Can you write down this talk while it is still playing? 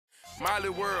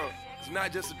Miley World is not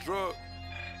just a drug.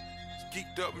 It's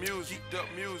geeked up music, geeked up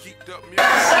music, geeked up music.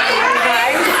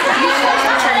 Hi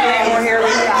guys, we're here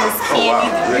with Miss Kandi.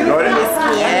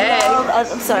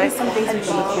 I'm sorry. Some things we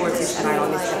can look forward to tonight on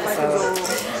this episode.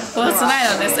 Well, tonight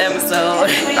on this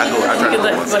episode, we can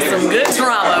look for some good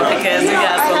drama because we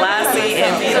got Selassie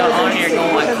and Vito on here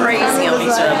going crazy on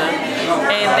each other.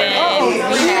 And then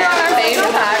we have our favorite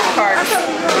part of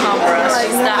Burress.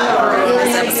 She's not through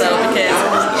this episode because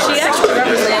she actually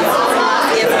represents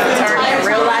Selassie as an attorney in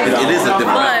real life. It is a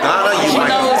different but she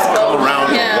knows both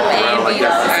him and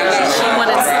Vito.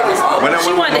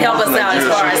 She wanted to help us out as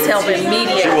far as helping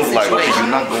mediate the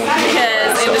situation.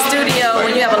 Because in the studio,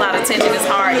 when you have a lot of tension, it's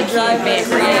hard to keep being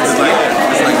creative. It's like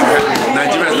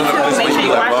Nigerians don't have this place where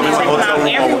you're like, well, I'm in a hotel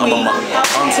room or I'm a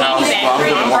aunt's house, so I'm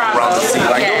going to walk around the sea.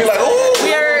 Like, you'll be like, oh!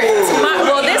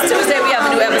 Well, this Tuesday we have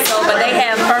a new episode, but they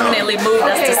have permanently moved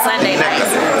us to Sunday nights.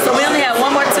 So we only have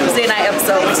one more Tuesday night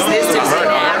episode, which is this Tuesday,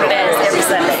 and after that is every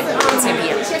Sunday, 10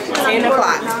 p.m. 10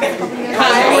 o'clock.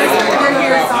 We're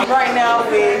here right now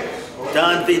with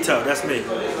Don Vito, that's me.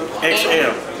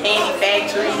 XL. Kandi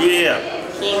Factory. Yeah.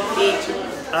 Kandi Factory.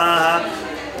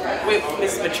 With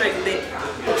Miss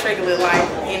Matriculate Life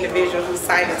individual who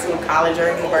signed into a college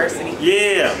or university.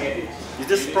 Yeah. Is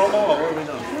this a promo or what are we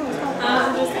doing?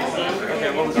 Okay,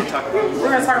 what are we going to talk about?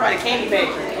 We're going to talk about the Kandi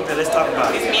Factory. Okay, let's talk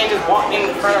about This it. man just walked in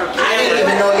front of I didn't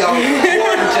even know y'all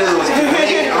recording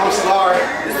Tuesday. I'm sorry.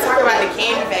 Let's talk about the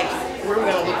Kandi Factory. What are we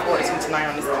going to look forward to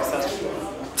tonight on this episode?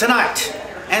 Tonight,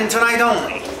 and tonight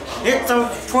only, it's a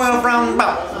 12-round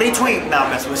bout between... Now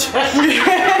I'm messing with you.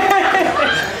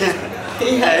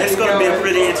 Yeah, it's going to be a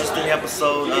pretty interesting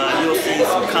episode. You'll see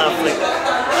some conflict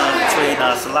between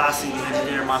Selassie, the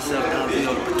engineer, myself, Don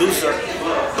Vito, the producer.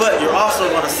 But you're also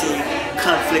going to see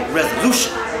conflict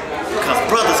resolution. Because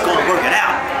brothers going to work it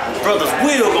out. Brothers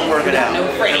will going to work it out. And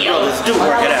brothers do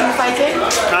work it out.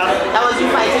 Huh? That was you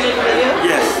fighting in the video?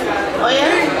 Yes. Oh yeah?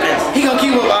 Yes. He gonna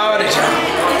keep up all that y'all.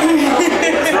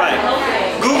 That's right.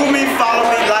 Google me, follow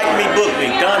me, like me, book me.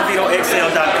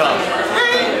 DonVitoXL.com.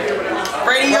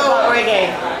 Radio or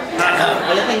reggae?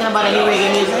 Are you thinking about any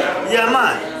reggae music? Yeah,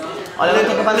 man. All you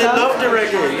think about They that? love the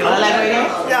reggae, you know? All you like reggae?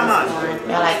 Yeah, man.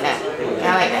 I like that.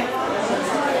 I like that.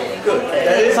 Good.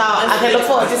 So I can look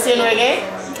forward to seeing reggae?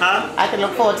 Huh? I can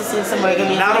look forward to seeing some reggae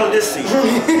music. Not on this season.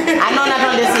 I know not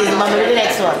on this season, but maybe the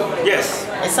next one. Yes.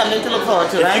 It's something to look forward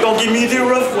to, right? You're gonna give me the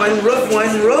rough one, rough one,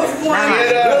 rough one.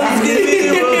 Nah, Give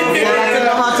me the rough one. You have to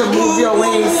know how to move your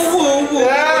waist.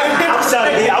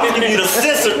 I was giving you the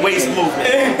censored waist movement.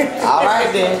 Alright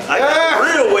then. I got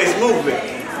real waist movement.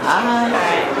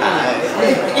 Alright.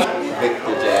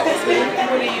 Victor Jackson.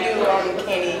 What do you do on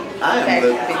Kandi? I'm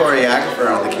the choreographer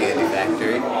on the Kandi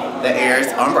Factory that airs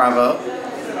on Bravo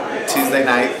Tuesday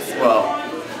nights. Well,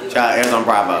 child airs on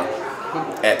Bravo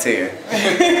at 10.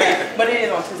 But it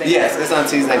is on Tuesday. Yes, it's on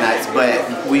Tuesday nights,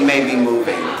 but we may be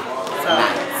moving. So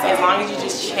as long as you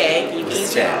just check, you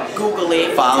Just can check. Google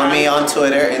it. Follow me on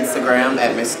Twitter, Instagram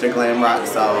at Mr. Glam Rock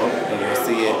Soul, and you'll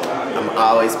see it. I'm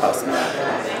always posting about it.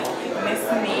 Miss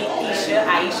me, Isha,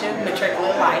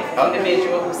 Matriculate Life,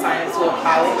 individual who signed to a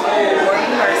college or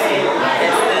university.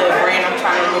 That's the brand I'm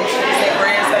trying to move. That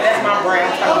brand, so that's my brand.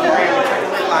 I'm trying to brand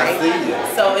Matriculate Life.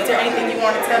 So is there anything you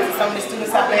want to tell to some of the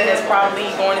students out there that's probably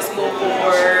going to school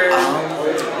for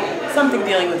something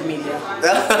dealing with media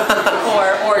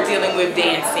or dealing with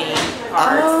dancing,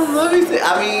 arts? Let me see.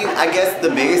 I mean, I guess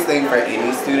the biggest thing for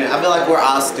any student, I feel like we're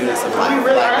all students of life. We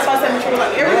really are. That's why I said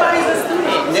Matriculate Life. Everybody's a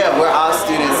student. Yeah, we're all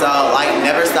students, so like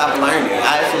never stop learning.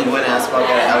 I actually went and I spoke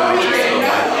at an elementary school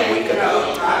like a week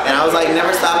ago. And I was like,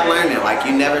 never stop learning. Like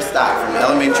you never stop from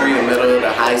elementary to middle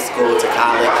to high school to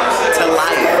college to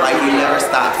life. Like you never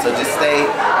stop. So just stay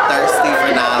thirsty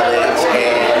for knowledge.